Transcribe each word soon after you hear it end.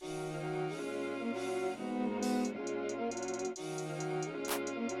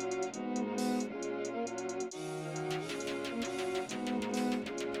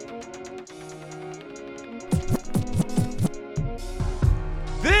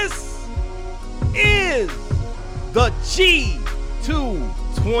the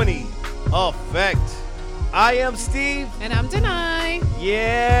G220 Effect. I am Steve. And I'm Denai.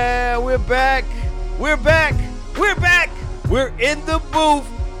 Yeah, we're back. We're back. We're back. We're in the booth.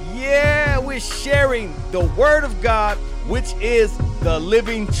 Yeah, we're sharing the Word of God, which is the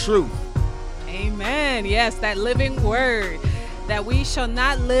living truth. Amen. Yes, that living word. That we shall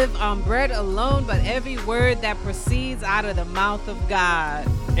not live on bread alone, but every word that proceeds out of the mouth of God.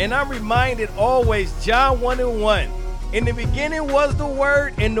 And I'm reminded always, John 1:1. In the beginning was the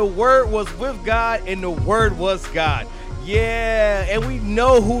Word, and the Word was with God, and the Word was God. Yeah, and we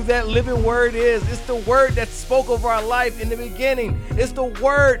know who that living Word is. It's the Word that spoke over our life in the beginning. It's the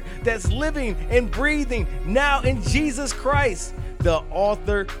Word that's living and breathing now in Jesus Christ, the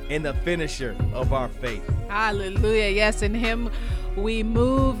author and the finisher of our faith. Hallelujah. Yes, in Him we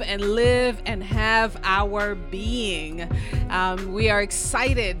move and live and have our being. We are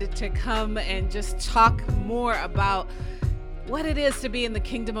excited to come and just talk more about what it is to be in the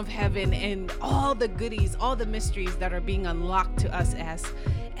kingdom of heaven and all the goodies, all the mysteries that are being unlocked to us as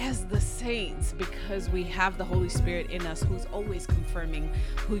the saints, because we have the Holy Spirit in us who's always confirming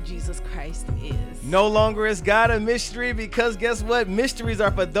who Jesus Christ is. No longer is God a mystery, because guess what? Mysteries are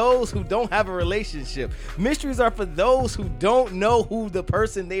for those who don't have a relationship. Mysteries are for those who don't know who the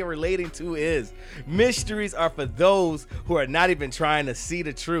person they're relating to is. Mysteries are for those who are not even trying to see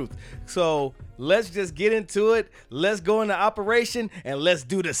the truth. So let's just get into it. Let's go into operation and let's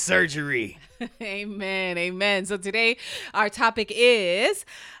do the surgery. Amen. Amen. So today our topic is,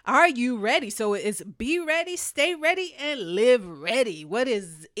 are you ready? So it's be ready, stay ready, and live ready. What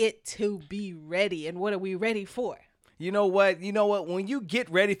is it to be ready, and what are we ready for? You know what? When you get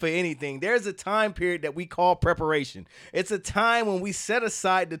ready for anything, there's a time period that we call preparation. It's a time when we set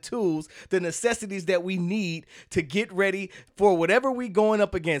aside the tools, the necessities that we need to get ready for whatever we're going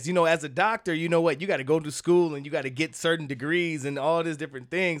up against. You know, as a doctor, you know what? You got to go to school and you got to get certain degrees and all these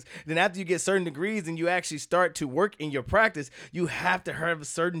different things. Then after you get certain degrees and you actually start to work in your practice, you have to have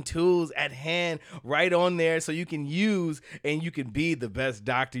certain tools at hand right on there so you can use and you can be the best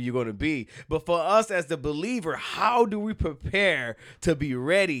doctor you're going to be. But for us as the believer, how do we prepare to be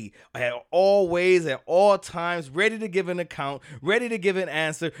ready at all ways, at all times, ready to give an account, ready to give an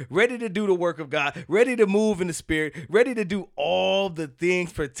answer, ready to do the work of God, ready to move in the Spirit, ready to do all the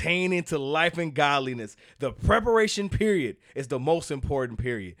things pertaining to life and godliness? The preparation period is the most important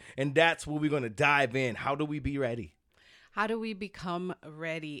period, and that's where we're going to dive in. How do we be ready? How do we become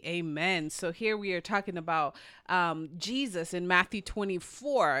ready? Amen. So here we are talking about Jesus in Matthew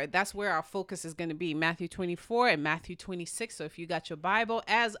 24. That's where our focus is going to be. Matthew 24 and Matthew 26. So if you got your Bible,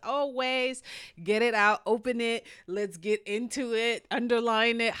 as always, get it out, open it. Let's get into it,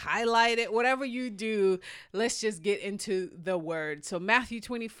 underline it, highlight it, whatever you do. Let's just get into the word. So Matthew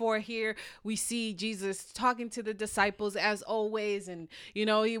 24 here, we see Jesus talking to the disciples as always. And, you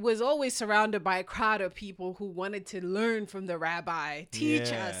know, he was always surrounded by a crowd of people who wanted to learn from the rabbi.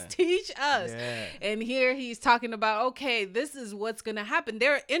 Teach us. Yeah. And here he's talking about, okay, this is what's going to happen.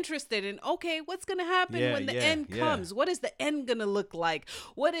 They're interested in, okay, what's going to happen when the end comes? What is the end going to look like?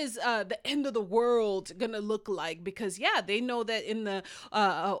 What is the end of the world going to look like? Because they know that in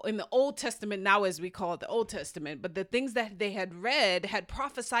the Old Testament, now as we call it the Old Testament, but the things that they had read had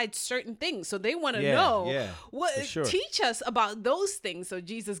prophesied certain things. So they want to know teach us about those things. So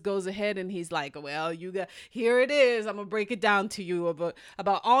Jesus goes ahead and he's like, well, here it is. I'm going to break it down to you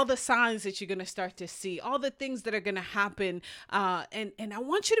about all the signs that you're going to start to see, all the things that are going to happen. And I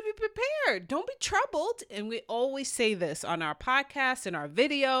want you to be prepared. Don't be troubled. And we always say this on our podcasts and our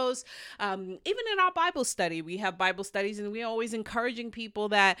videos. Even in our Bible study, we have Bible studies, and we're always encouraging people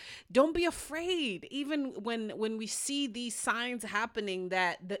that don't be afraid. Even when we see these signs happening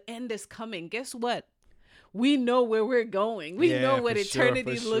that the end is coming, guess what? We know where we're going. We know what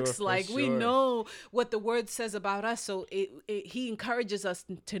eternity looks like. We know what the word says about us. So he encourages us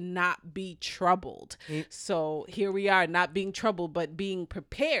to not be troubled. So here we are, not being troubled, but being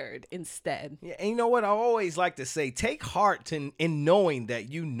prepared instead. Yeah, and you know what? I always like to say, take heart in knowing that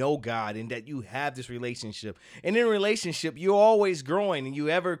you know God and that you have this relationship. And in a relationship, you're always growing and you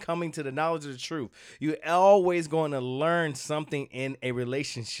ever coming to the knowledge of the truth. You're always going to learn something in a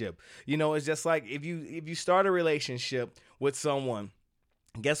relationship. You know, it's just like if you start a relationship with someone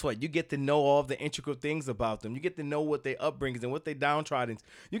guess what? You get to know all the intricate things about them. You get to know what their upbringings and what they downtrodden.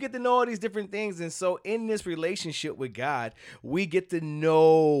 You get to know all these different things. And so in this relationship with God, we get to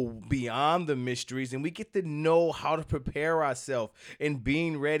know beyond the mysteries, and we get to know how to prepare ourselves and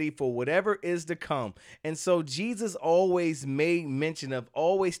being ready for whatever is to come. And so Jesus always made mention of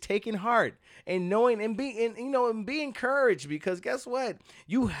always taking heart and knowing and be encouraged, because guess what?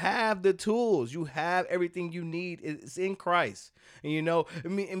 You have the tools. You have everything you need. It's in Christ.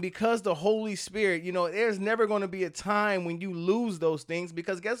 And because the Holy Spirit, there's never going to be a time when you lose those things,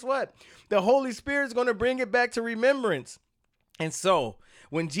 because guess what? The Holy Spirit is going to bring it back to remembrance. And so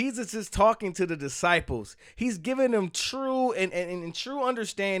when Jesus is talking to the disciples, he's giving them true and true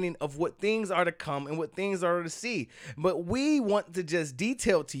understanding of what things are to come and what things are to see. But we want to just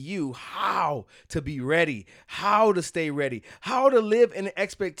detail to you how to be ready, how to stay ready, how to live in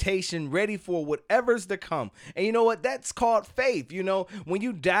expectation, ready for whatever's to come. And you know what? That's called faith. When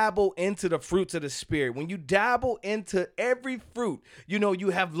you dabble into the fruits of the Spirit, when you dabble into every fruit, you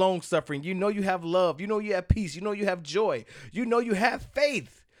have long suffering, you have love, you have peace, you have joy, you have faith.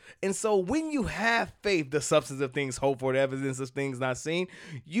 And so when you have faith, the substance of things hoped for, the evidence of things not seen,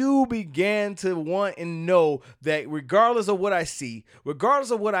 you begin to want and know that regardless of what I see,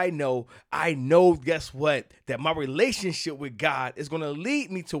 regardless of what I know, guess what? That my relationship with God is going to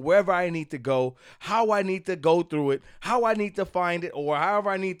lead me to wherever I need to go, how I need to go through it, how I need to find it, or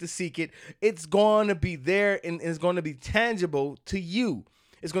however I need to seek it. It's going to be there, and it's going to be tangible to you.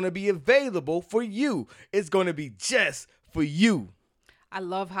 It's going to be available for you. It's going to be just for you. I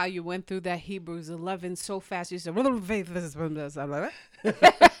love how you went through that Hebrews 11 so fast. You said, faith is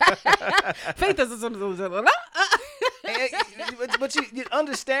faith is but your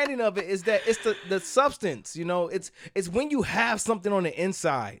understanding of it is that it's the substance. It's when you have something on the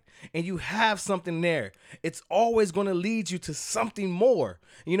inside and you have something there, it's always going to lead you to something more.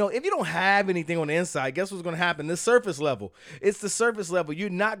 If you don't have anything on the inside, guess what's going to happen? The surface level. It's the surface level. You're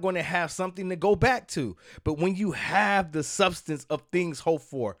not going to have something to go back to. But when you have the substance of things hoped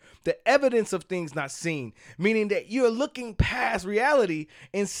for, the evidence of things not seen, meaning that you're looking past reality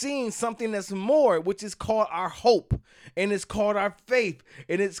and seeing something that's more, which is called our hope, and it's called our faith,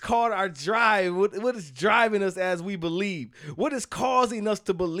 and it's called our drive. What is driving us as we believe? What is causing us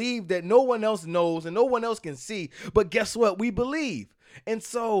to believe that no one else knows and no one else can see? But guess what? We believe. And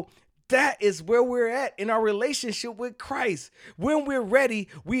so that is where we're at in our relationship with Christ. When we're ready,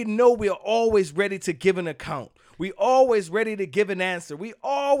 we know we're always ready to give an account. We always ready to give an answer. We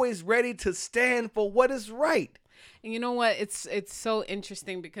always ready to stand for what is right. And you know what? It's so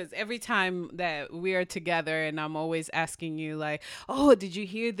interesting because every time that we are together and I'm always asking you like, oh, did you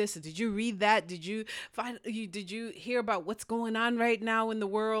hear this? Did you read that? Did you hear about what's going on right now in the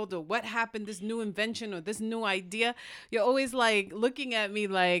world, or what happened, this new invention or this new idea? You're always like looking at me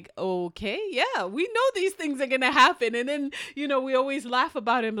like, okay, yeah, we know these things are going to happen. And then, we always laugh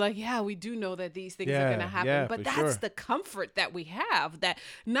about it. Like, yeah, we do know that these things are going to happen. Yeah, but that's the comfort that we have, that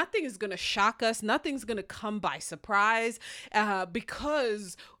nothing is going to shock us. Nothing's going to come by surprise.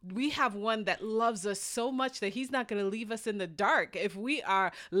 Because we have one that loves us so much that he's not going to leave us in the dark. If we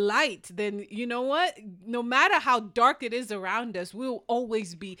are light, then you know what? No matter how dark it is around us, we'll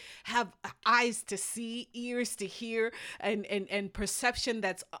always have eyes to see, ears to hear, and perception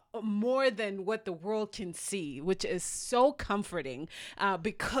that's more than what the world can see, which is so comforting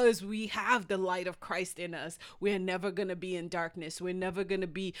because we have the light of Christ in us. We're never going to be in darkness. We're never going to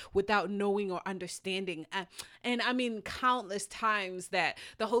be without knowing or understanding. And I mean, countless times that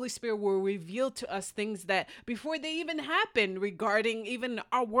the Holy Spirit will reveal to us things that before they even happen regarding even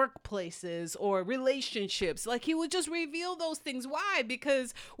our workplaces or relationships, like he would just reveal those things. Why?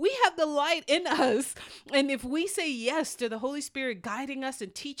 Because we have the light in us. And if we say yes to the Holy Spirit guiding us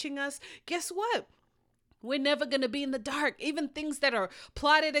and teaching us, guess what? We're never going to be in the dark. Even things that are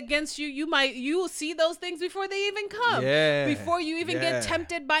plotted against you, you will see those things before they even come. Yeah. Before you even get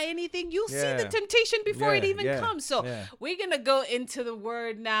tempted by anything, you'll see the temptation before it even comes. So we're going to go into the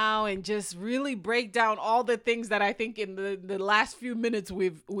word now and just really break down all the things that I think in the last few minutes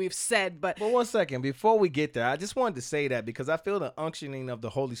we've said. But 1 second, before we get there, I just wanted to say that because I feel the unctioning of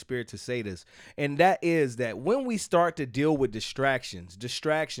the Holy Spirit to say this. And that is that when we start to deal with distractions, the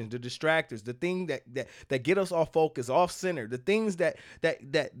distractors, the thing that get us off focus, off center, the things that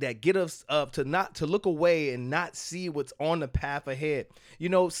get us to look away and not see what's on the path ahead.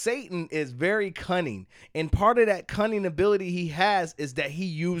 Satan is very cunning, and part of that cunning ability he has is that he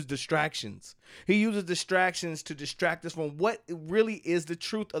uses distractions. He uses distractions to distract us from what really is the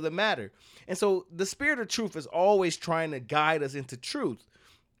truth of the matter. And so the Spirit of truth is always trying to guide us into truth.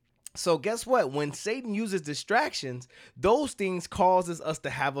 So guess what? When Satan uses distractions, those things causes us to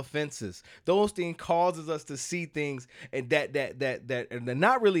have offenses. Those things causes us to see things and that and they're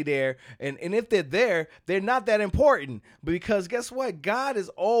not really there. And if they're there, they're not that important. Because guess what? God is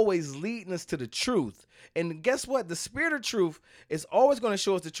always leading us to the truth. And guess what? The spirit of truth is always going to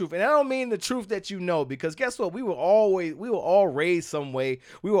show us the truth. And I don't mean the truth that you know, because guess what? We were all raised some way.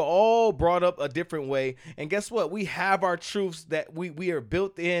 We were all brought up a different way. And guess what? We have our truths that we are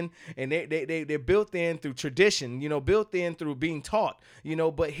built in, and they're built in through tradition, built in through being taught,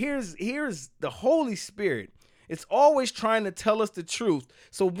 but here's the Holy Spirit. It's always trying to tell us the truth.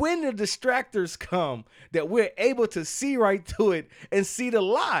 So when the distractors come, that we're able to see right through it and see the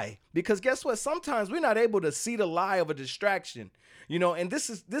lie. Because guess what? Sometimes we're not able to see the lie of a distraction. And this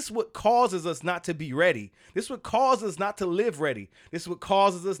is what causes us not to be ready. This is what causes us not to live ready. This is what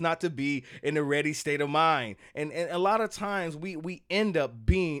causes us not to be in a ready state of mind. And a lot of times we end up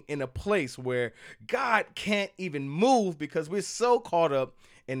being in a place where God can't even move because we're so caught up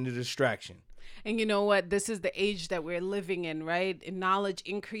in the distraction. And you know what? This is the age that we're living in, right? And knowledge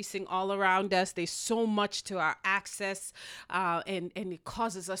increasing all around us. There's so much to our access, and it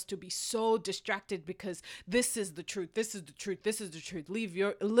causes us to be so distracted because this is the truth. This is the truth. This is the truth. Live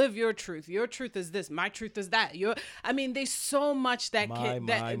your truth. Your truth is this. My truth is that. There's so much that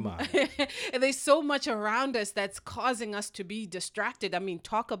and there's so much around us that's causing us to be distracted. I mean,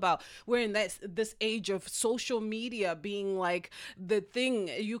 talk about we're in this age of social media being like the thing.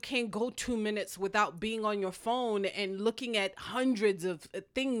 You can't go 2 minutes without being on your phone and looking at hundreds of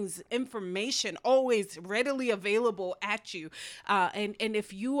things, information always readily available at you. And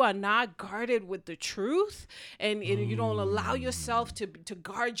if you are not guarded with the truth and you don't allow yourself to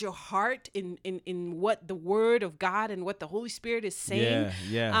guard your heart in what the word of God and what the Holy Spirit is saying,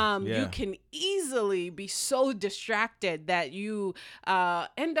 you can easily be so distracted that you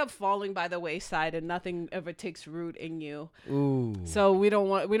end up falling by the wayside and nothing ever takes root in you. Ooh. So we don't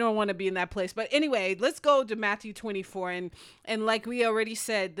want to be in that place. But anyway, let's go to Matthew 24. And like we already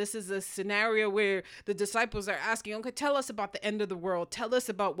said, this is a scenario where the disciples are asking, okay, tell us about the end of the world. Tell us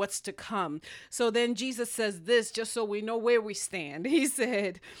about what's to come. So then Jesus says this, just so we know where we stand. He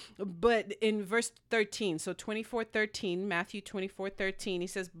said, but in verse 13, so 24:13, Matthew 24:13, he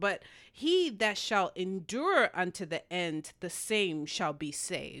says, but he that shall endure unto the end, the same shall be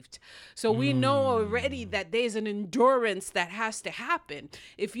saved. So we know already that there's an endurance that has to happen.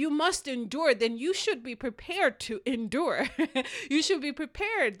 If you must endure, then you should be prepared to endure. You should be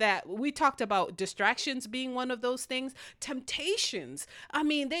prepared that we talked about distractions being one of those things, temptations. I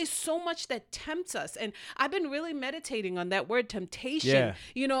mean, there's so much that tempts us. And I've been really meditating on that word temptation,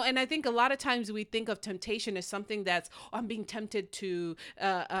 and I think a lot of times we think of temptation as something that's, I'm being tempted to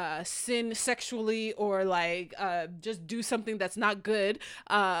sin sexually or just do something that's not good.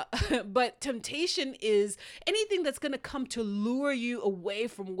 But temptation is anything that's going to come to lure you away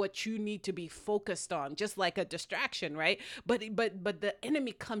from what you need to be focused on, just like a distraction, right? But the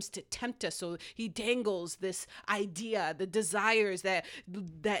enemy comes to tempt us. So he dangles this idea, the desires that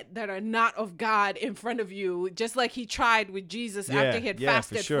are not of God in front of you, just like he tried with Jesus after he had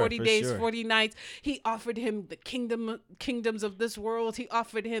fasted 40 days, 40 nights. He offered him the kingdoms of this world. He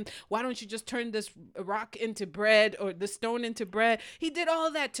offered him, why don't you just turn this rock into bread or the stone into bread? He did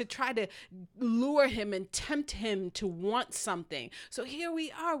all that to try to lure him and tempt him to want something. So here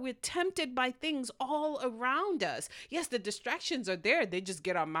we are, we're tempted by things all around us. Yes, the distractions are there. They just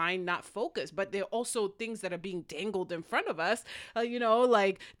get our mind not focused, but they're also things that are being dangled in front of us,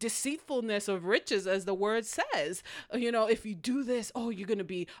 like deceitfulness of riches, as the word says. If you do this, you're going to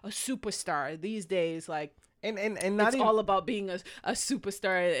be a superstar these days. And not it's even all about being a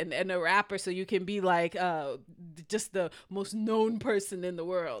superstar and a rapper, so you can be like just the most known person in the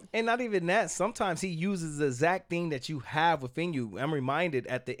world. And not even that. Sometimes he uses the exact thing that you have within you. I'm reminded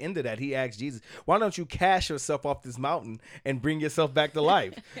at the end of that, he asked Jesus, why don't you cast yourself off this mountain and bring yourself back to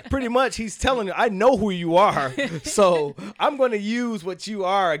life? Pretty much he's telling you, I know who you are, so I'm going to use what you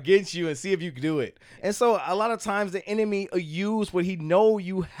are against you and see if you can do it. And so a lot of times the enemy will use what he know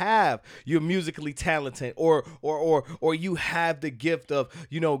you have. You're musically talented, or you have the gift of,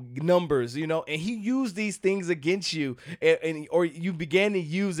 numbers, and he used these things against you, or you began to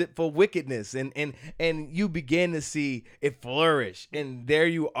use it for wickedness, and you begin to see it flourish. And there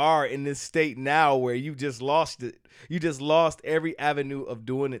you are in this state now where you just lost it. You just lost every avenue of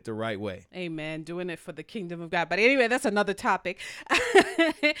doing it the right way. Amen. Doing it for the kingdom of God. But anyway, that's another topic.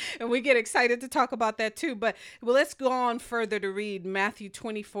 And we get excited to talk about that too. But let's go on further to read Matthew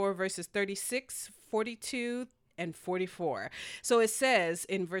 24, verses 36, 42, and 44. So it says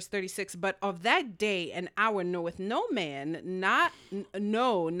in verse 36, but of that day and hour knoweth no man, not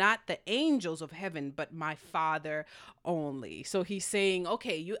the angels of heaven, but my Father only. So he's saying,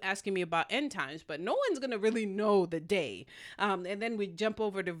 okay, you asking me about end times, but no one's going to really know the day. And then we jump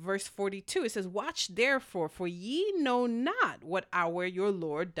over to verse 42. It says, watch therefore, for ye know not what hour your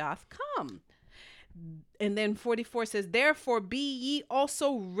Lord doth come. And then 44 says, therefore be ye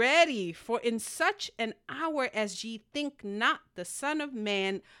also ready, for in such an hour as ye think not, the Son of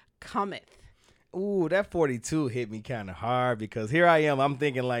Man cometh. Ooh, that 42 hit me kind of hard, because here I am. I'm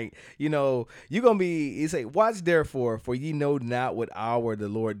thinking like, you're going to be, you say, watch therefore, for ye know not what hour the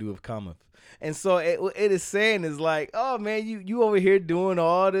Lord doeth cometh. And so it is saying is like, oh man, you over here doing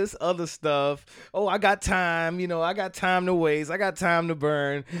all this other stuff. Oh, I got time, I got time to waste. I got time to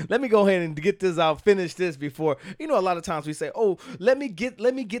burn. Let me go ahead and get this out, finish this before, a lot of times we say, oh, let me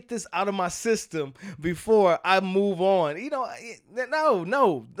get this out of my system before I move on.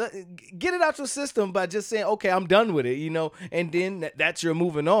 No, get it out your system by just saying, okay, I'm done with it, and then that's you're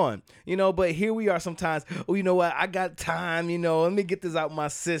moving on, but here we are sometimes, oh, you know what? I got time, let me get this out my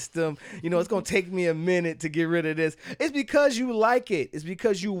system. It's going to take me a minute to get rid of this. It's because you like it. It's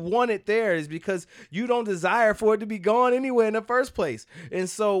because you want it there. It's because you don't desire for it to be gone anyway in the first place. And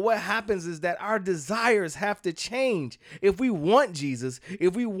so what happens is that our desires have to change. If we want Jesus,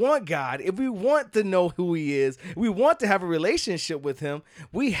 if we want God, if we want to know who he is, we want to have a relationship with him,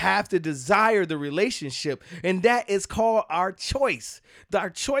 we have to desire the relationship. And that is called our choice.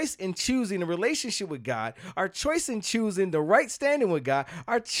 Our choice in choosing a relationship with God, our choice in choosing the right standing with God,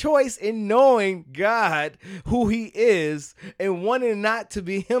 our choice in knowing God, who he is, and wanting not to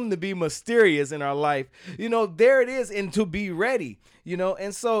be him to be mysterious in our life. There it is, and to be ready,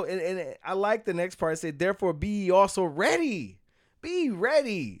 and so, and I like the next part. It said, therefore be ye also ready. Be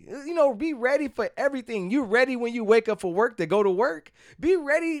ready, be ready for everything. You ready when you wake up for work to go to work? Be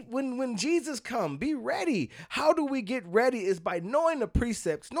ready when Jesus comes. Be ready. How do we get ready? Is by knowing the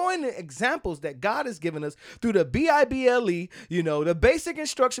precepts, knowing the examples that God has given us through the Bible, the basic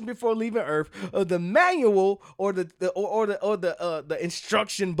instruction before leaving earth, the manual or the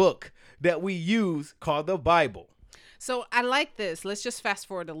instruction book that we use called the Bible. So I like this. Let's just fast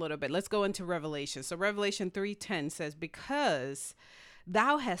forward a little bit. Let's go into Revelation. So Revelation 3:10 says, because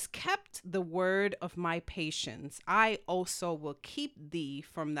thou hast kept the word of my patience, I also will keep thee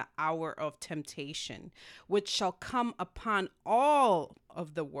from the hour of temptation, which shall come upon all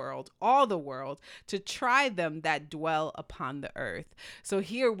the world, to try them that dwell upon the earth. So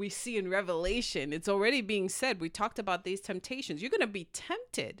here we see in Revelation, it's already being said, we talked about these temptations. You're going to be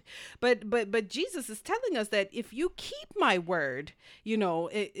tempted, but Jesus is telling us that if you keep my word,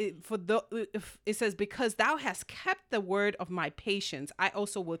 it says, because thou hast kept the word of my patience, I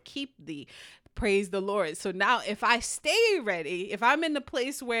also will keep thee. Praise the Lord. So now if I stay ready, if I'm in the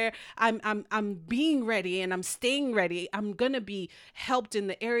place where I'm being ready and I'm staying ready, I'm going to be helped in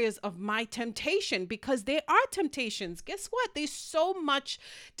the areas of my temptation, because there are temptations. Guess what? There's so much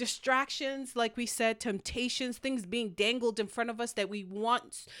distractions, like we said, temptations, things being dangled in front of us that we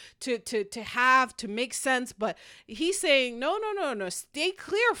want to have to make sense. But he's saying, no, stay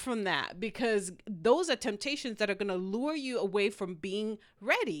clear from that, because those are temptations that are going to lure you away from being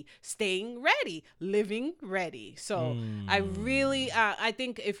ready, staying ready, living ready. So I really, I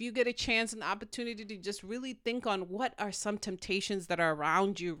think if you get a chance and opportunity to just really think on what are some temptations that are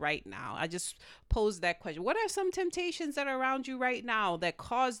around you right now. I just posed that question. What are some temptations that are around you right now that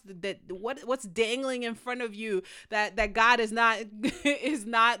cause what's dangling in front of you that God is not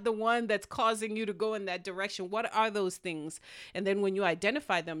the one that's causing you to go in that direction? What are those things? And then when you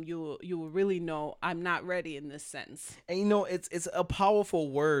identify them, you will really know I'm not ready in this sense. And it's a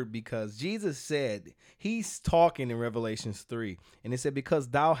powerful word, because Jesus said, he's talking in Revelations 3, and it said, because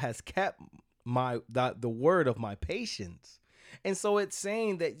thou hast kept the word of my patience. And so it's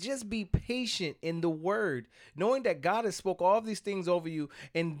saying that just be patient in the word, knowing that God has spoke all these things over you.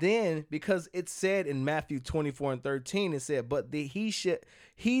 And then, because it said in Matthew 24:13, it said, but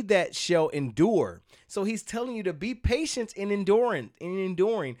he that shall endure. So he's telling you to be patient in enduring.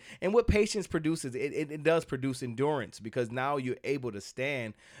 And what patience produces, it does produce endurance, because now you're able to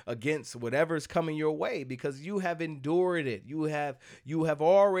stand against whatever's coming your way, because you have endured it. You have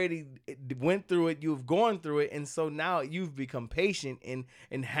already went through it. You've gone through it. And so now you've become patient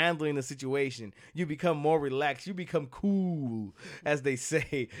in handling the situation. You become more relaxed. You become cool, as they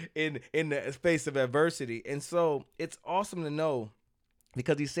say, in the face of adversity. And so it's awesome to know,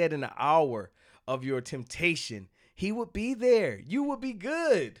 because he said in the hour of your temptation, he would be there. You would be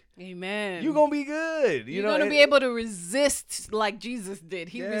good. Amen. You're going to be good. You're going to be able to resist like Jesus did.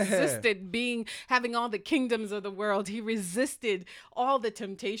 He resisted having all the kingdoms of the world. He resisted all the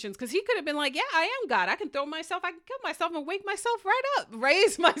temptations because he could have been like, yeah, I am God. I can throw myself, I can kill myself and wake myself right up,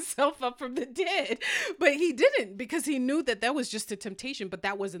 raise myself up from the dead. But he didn't, because he knew that was just a temptation, but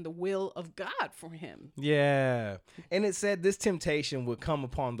that wasn't the will of God for him. Yeah. And it said this temptation would come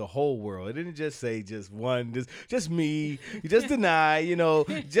upon the whole world. It didn't just say just one, just me, just deny,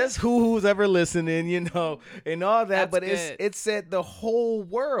 just who's ever listening, and all that. That's but good. it said the whole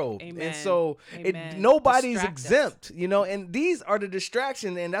world. Amen. And so Amen. nobody's Distract exempt, and these are the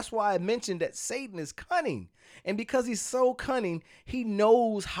distractions. And that's why I mentioned that Satan is cunning. And because he's so cunning, he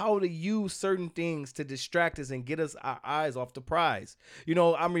knows how to use certain things to distract us and get us our eyes off the prize.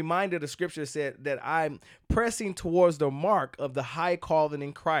 I'm reminded the scripture said that I'm pressing towards the mark of the high calling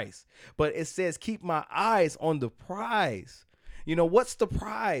in Christ. But it says, keep my eyes on the prize. What's the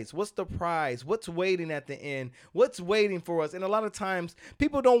prize? What's the prize? What's waiting at the end? What's waiting for us? And a lot of times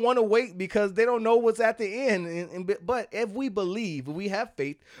people don't want to wait because they don't know what's at the end. But if we believe, we have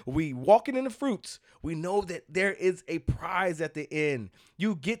faith, we walking in the fruits, we know that there is a prize at the end.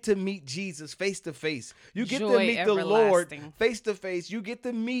 You get to meet Jesus face to face. You get to meet the Lord face to face. You get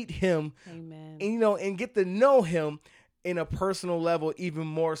to meet him. Amen. And get to know him in a personal level, even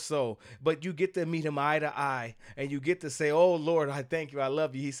more so. But you get to meet him eye to eye, and you get to say, oh, Lord, I thank you. I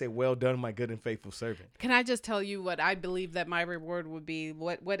love you. He said, well done, my good and faithful servant. Can I just tell you what I believe that my reward would be?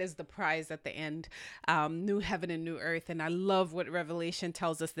 What is the prize at the end? New heaven and new earth. And I love what Revelation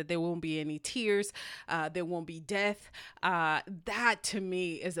tells us, that there won't be any tears. There won't be death. That to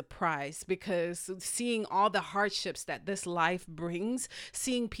me is a prize, because seeing all the hardships that this life brings,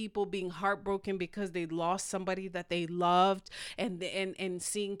 seeing people being heartbroken because they lost somebody that they loved, and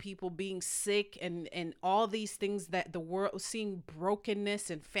seeing people being sick and all these things that the world, seeing brokenness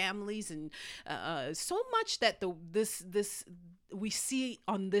in families, and so much that this we see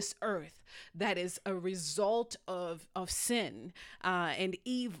on this earth that is a result of sin and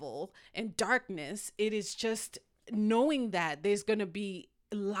evil and darkness. It is just knowing that there's going to be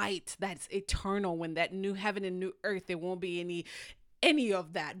light that's eternal when that new heaven and new earth. There won't be any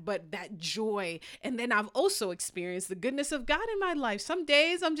of that, but that joy. And then I've also experienced the goodness of God in my life. Some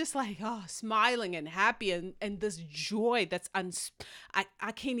days I'm just like, smiling and happy, and this joy that's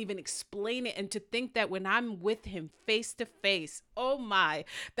I can't even explain it. And to think that when I'm with him face to face, oh my,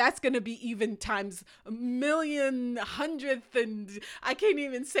 that's going to be even times a million, hundredth, and I can't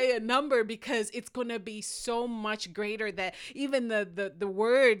even say a number, because it's going to be so much greater, that even the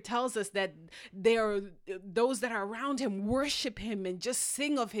word tells us that there are those that are around him worship him and just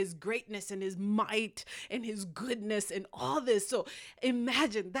sing of his greatness and his might and his goodness and all this. So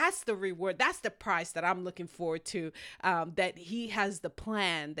imagine, that's the reward. That's the price that I'm looking forward to, that he has the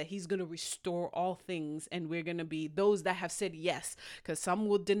plan that he's going to restore all things. And we're going to be those that have said yes, because some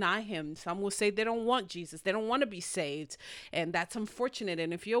will deny him. Some will say they don't want Jesus. They don't want to be saved. And that's unfortunate.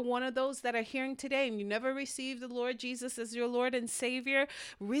 And if you're one of those that are hearing today and you never received the Lord Jesus as your Lord and Savior,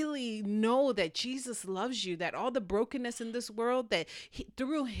 really know that Jesus loves you, that all the brokenness in this world, that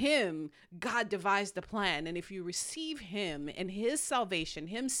through him, God devised the plan. And if you receive him and his salvation,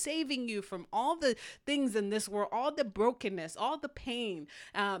 him saving you from all the things in this world, all the brokenness, all the pain,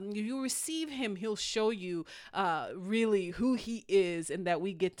 you receive him, he'll show you really who he is, and that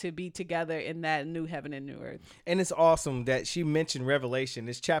we get to be together in that new heaven and new earth. And it's awesome that she mentioned Revelation.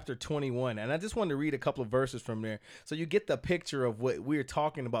 It's chapter 21. And I just wanted to read a couple of verses from there, so you get the picture of what we're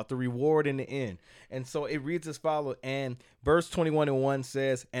talking about, the reward in the end. And so it reads as follows. And verse 21:1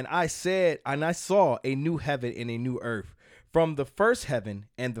 says, and I saw a new heaven and a new earth. From the first heaven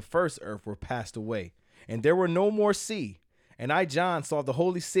and the first earth were passed away, and there were no more sea. And I, John, saw the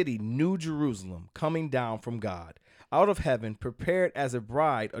holy city, New Jerusalem, coming down from God, out of heaven, prepared as a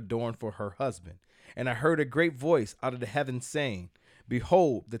bride adorned for her husband. And I heard a great voice out of the heavens saying,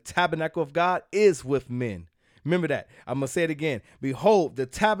 behold, the tabernacle of God is with men. Remember that. I'm going to say it again. Behold, the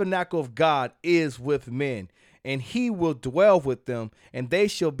tabernacle of God is with men, and he will dwell with them, and they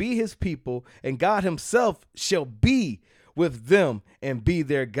shall be his people, and God himself shall be with them and be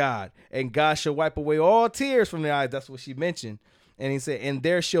their God. And God shall wipe away all tears from their eyes. That's what she mentioned. And he said, and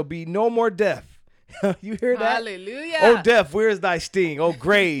there shall be no more death. You hear that? Hallelujah. Oh, death, where is thy sting? Oh,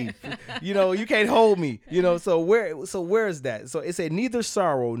 grave, you can't hold me. So where is that? So it said, neither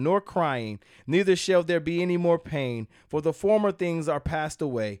sorrow nor crying, neither shall there be any more pain, for the former things are passed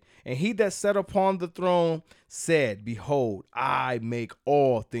away. And he that sat upon the throne said, behold, I make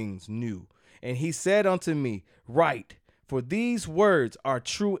all things new. And he said unto me, write, for these words are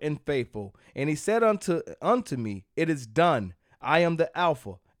true and faithful. And he said unto me, it is done. I am the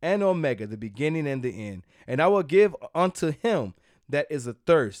Alpha and Omega, the beginning and the end. And I will give unto him that is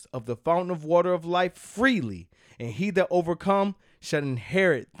athirst of the fountain of water of life freely. And he that overcome shall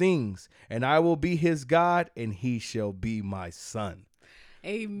inherit things, and I will be his God, and he shall be my son.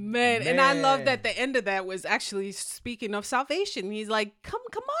 Amen. And I love that the end of that was actually speaking of salvation. He's like, come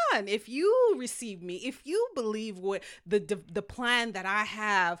on. If you receive me, if you believe what the plan that I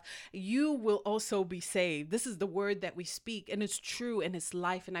have, you will also be saved. This is the word that we speak, and it's true, and it's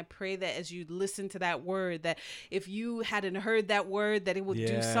life. And I pray that as you listen to that word, that if you hadn't heard that word, that it will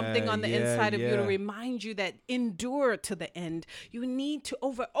do something on the inside of you to remind you that endure to the end. You need to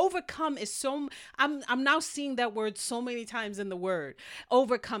overcome is so, I'm now seeing that word so many times in the word.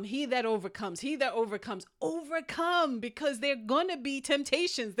 Overcome, he that overcomes, overcome, because there are gonna be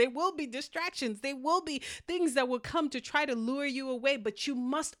temptations, there will be distractions, there will be things that will come to try to lure you away, but you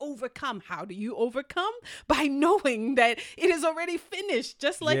must overcome. How do you overcome? By knowing that it is already finished,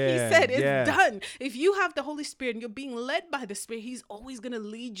 just like he said, it's done. If you have the Holy Spirit and you're being led by the Spirit, he's always gonna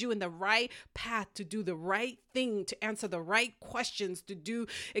lead you in the right path to do the right thing, to answer the right questions, to do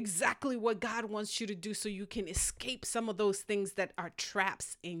exactly what God wants you to do, so you can escape some of those things that are traps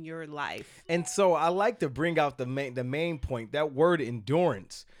in your life. And so I like to bring out the main point, that word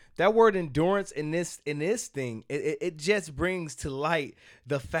endurance. That word endurance in this thing, it just brings to light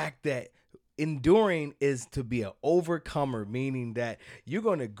the fact that enduring is to be an overcomer, meaning that you're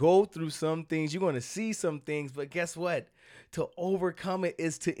going to go through some things, you're going to see some things, but guess what? To overcome it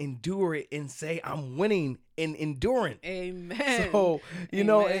is to endure it and say, I'm winning in endurance. Amen. So, you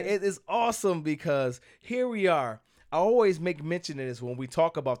know, it is awesome, because here we are. I always make mention of this when we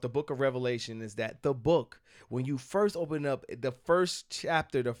talk about the book of Revelation, is that the book, when you first open up the first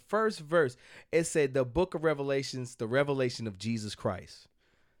chapter, the first verse, it said the book of Revelations, the revelation of Jesus Christ.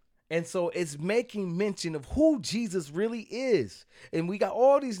 And so it's making mention of who Jesus really is. And we got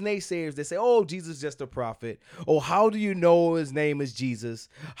all these naysayers that say, oh, Jesus is just a prophet. Oh, how do you know his name is Jesus?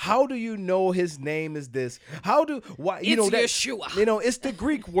 How do you know his name is this? Yeshua. You know, it's the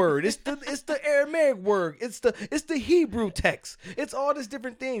Greek word. It's the Aramaic word. It's the Hebrew text. It's all these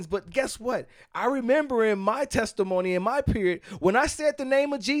different things. But guess what? I remember in my testimony, in my period, when I said the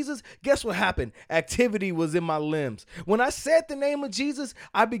name of Jesus, guess what happened? Activity was in my limbs. When I said the name of Jesus,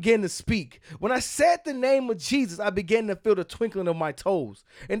 I began to speak. When I said the name of Jesus, I began to feel the twinkling of my toes.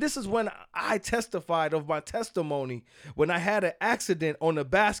 And this is when I testified of my testimony, when I had an accident on the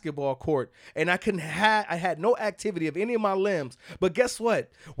basketball court and I had no activity of any of my limbs. But guess what?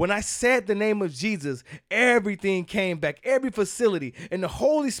 When I said the name of Jesus, everything came back, every facility, and the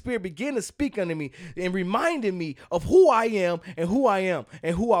Holy Spirit began to speak unto me and reminded me of who I am and who I am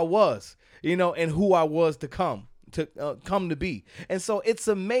and who I was, you know, and who I was to come to be. And so it's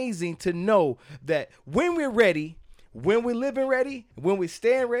amazing to know that when we're ready, when we're living ready, when we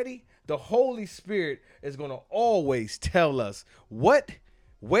stand ready, the Holy Spirit is going to always tell us what,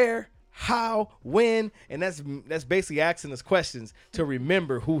 where, how, when, and that's basically asking us questions to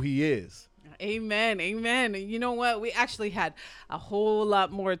remember who he is. Amen. Amen. And you know what? We actually had a whole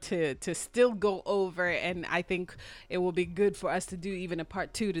lot more to still go over. And I think it will be good for us to do even a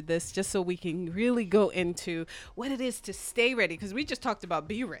part 2 to this, just so we can really go into what it is to stay ready. Because we just talked about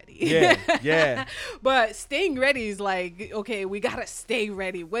be ready. Yeah. But staying ready is like, okay, we got to stay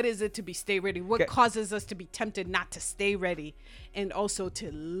ready. What is it to be stay ready? What causes us to be tempted not to stay ready? And also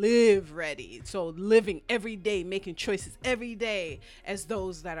to live ready. So living every day, making choices every day as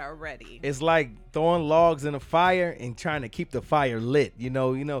those that are ready. It's like throwing logs in a fire and trying to keep the fire lit, you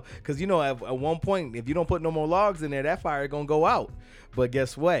know, because, at one point, if you don't put no more logs in there, that fire is going to go out. But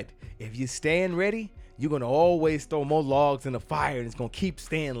guess what? If you stand ready, you're going to always throw more logs in the fire, and it's going to keep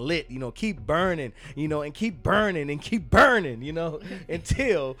staying lit, keep burning, and keep burning and keep burning,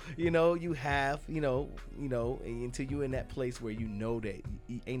 until, you have, until you're in that place where that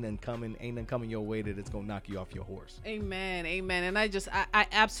ain't nothing coming your way that it's going to knock you off your horse. Amen. Amen. And I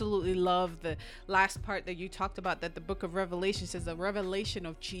absolutely love the last part that you talked about, that the book of Revelation says the revelation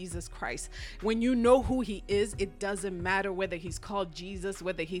of Jesus Christ. When you know who he is, it doesn't matter whether he's called Jesus,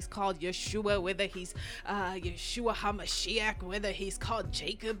 whether he's called Yeshua, whether he's Yeshua HaMashiach, whether he's called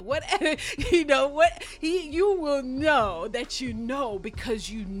Jacob, whatever, you will know that because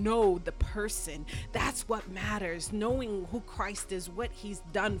you know the person. That's what matters. Knowing who Christ is, what he's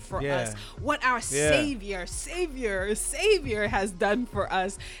done for us, what our Savior has done for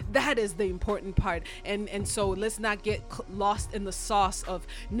us. That is the important part. And so let's not get lost in the sauce of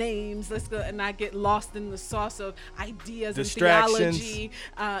names. Let's not get lost in the sauce of ideas and theology.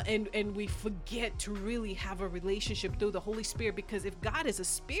 And we forget to can really have a relationship through the Holy Spirit, because if God is a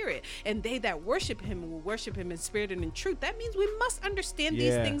spirit and they that worship him will worship him in spirit and in truth, that means we must understand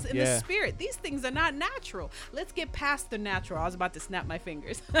these things in the spirit. These things are not natural. Let's get past the natural. I was about to snap my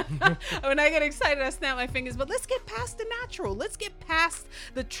fingers. When I get excited, I snap my fingers, but let's get past the natural. Let's get past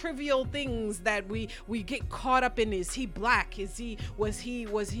the trivial things that we get caught up in. Is he black? Was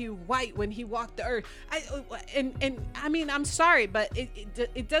he white when he walked the earth? I mean, I'm sorry, but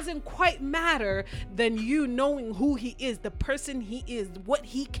it doesn't quite matter than you knowing who he is, the person he is, what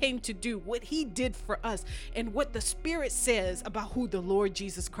he came to do, what he did for us, and what the Spirit says about who the Lord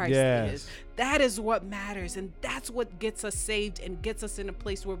Jesus Christ is. That is what matters, and that's what gets us saved and gets us in a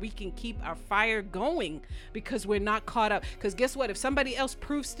place where we can keep our fire going, because we're not caught up. Because guess what? If somebody else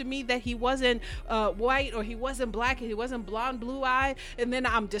proves to me that he wasn't white, or he wasn't black, and he wasn't blonde, blue-eyed, and then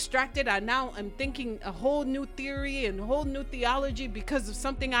I'm distracted, I'm thinking a whole new theory and a whole new theology because of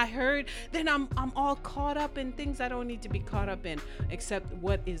something I heard, then I'm all caught up in things I don't need to be caught up in, except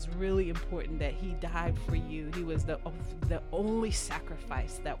what is really important, that he died for you. He was the only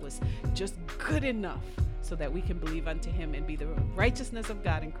sacrifice that was just good enough so that we can believe unto him and be the righteousness of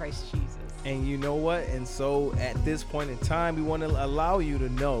God in Christ Jesus. And you know what? And so at this point in time, we want to allow you to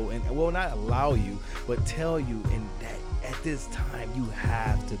know, and well, not allow you, but tell you, and that at this time you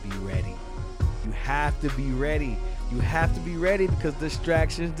have to be ready. You have to be ready. You have to be ready, because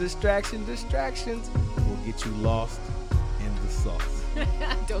distractions will get you lost in the sauce.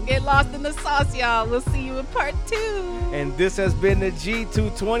 Don't get lost in the sauce, y'all. We'll see you in part 2. And this has been the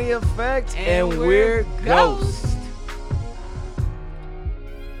G220 Effect, and we're ghosts.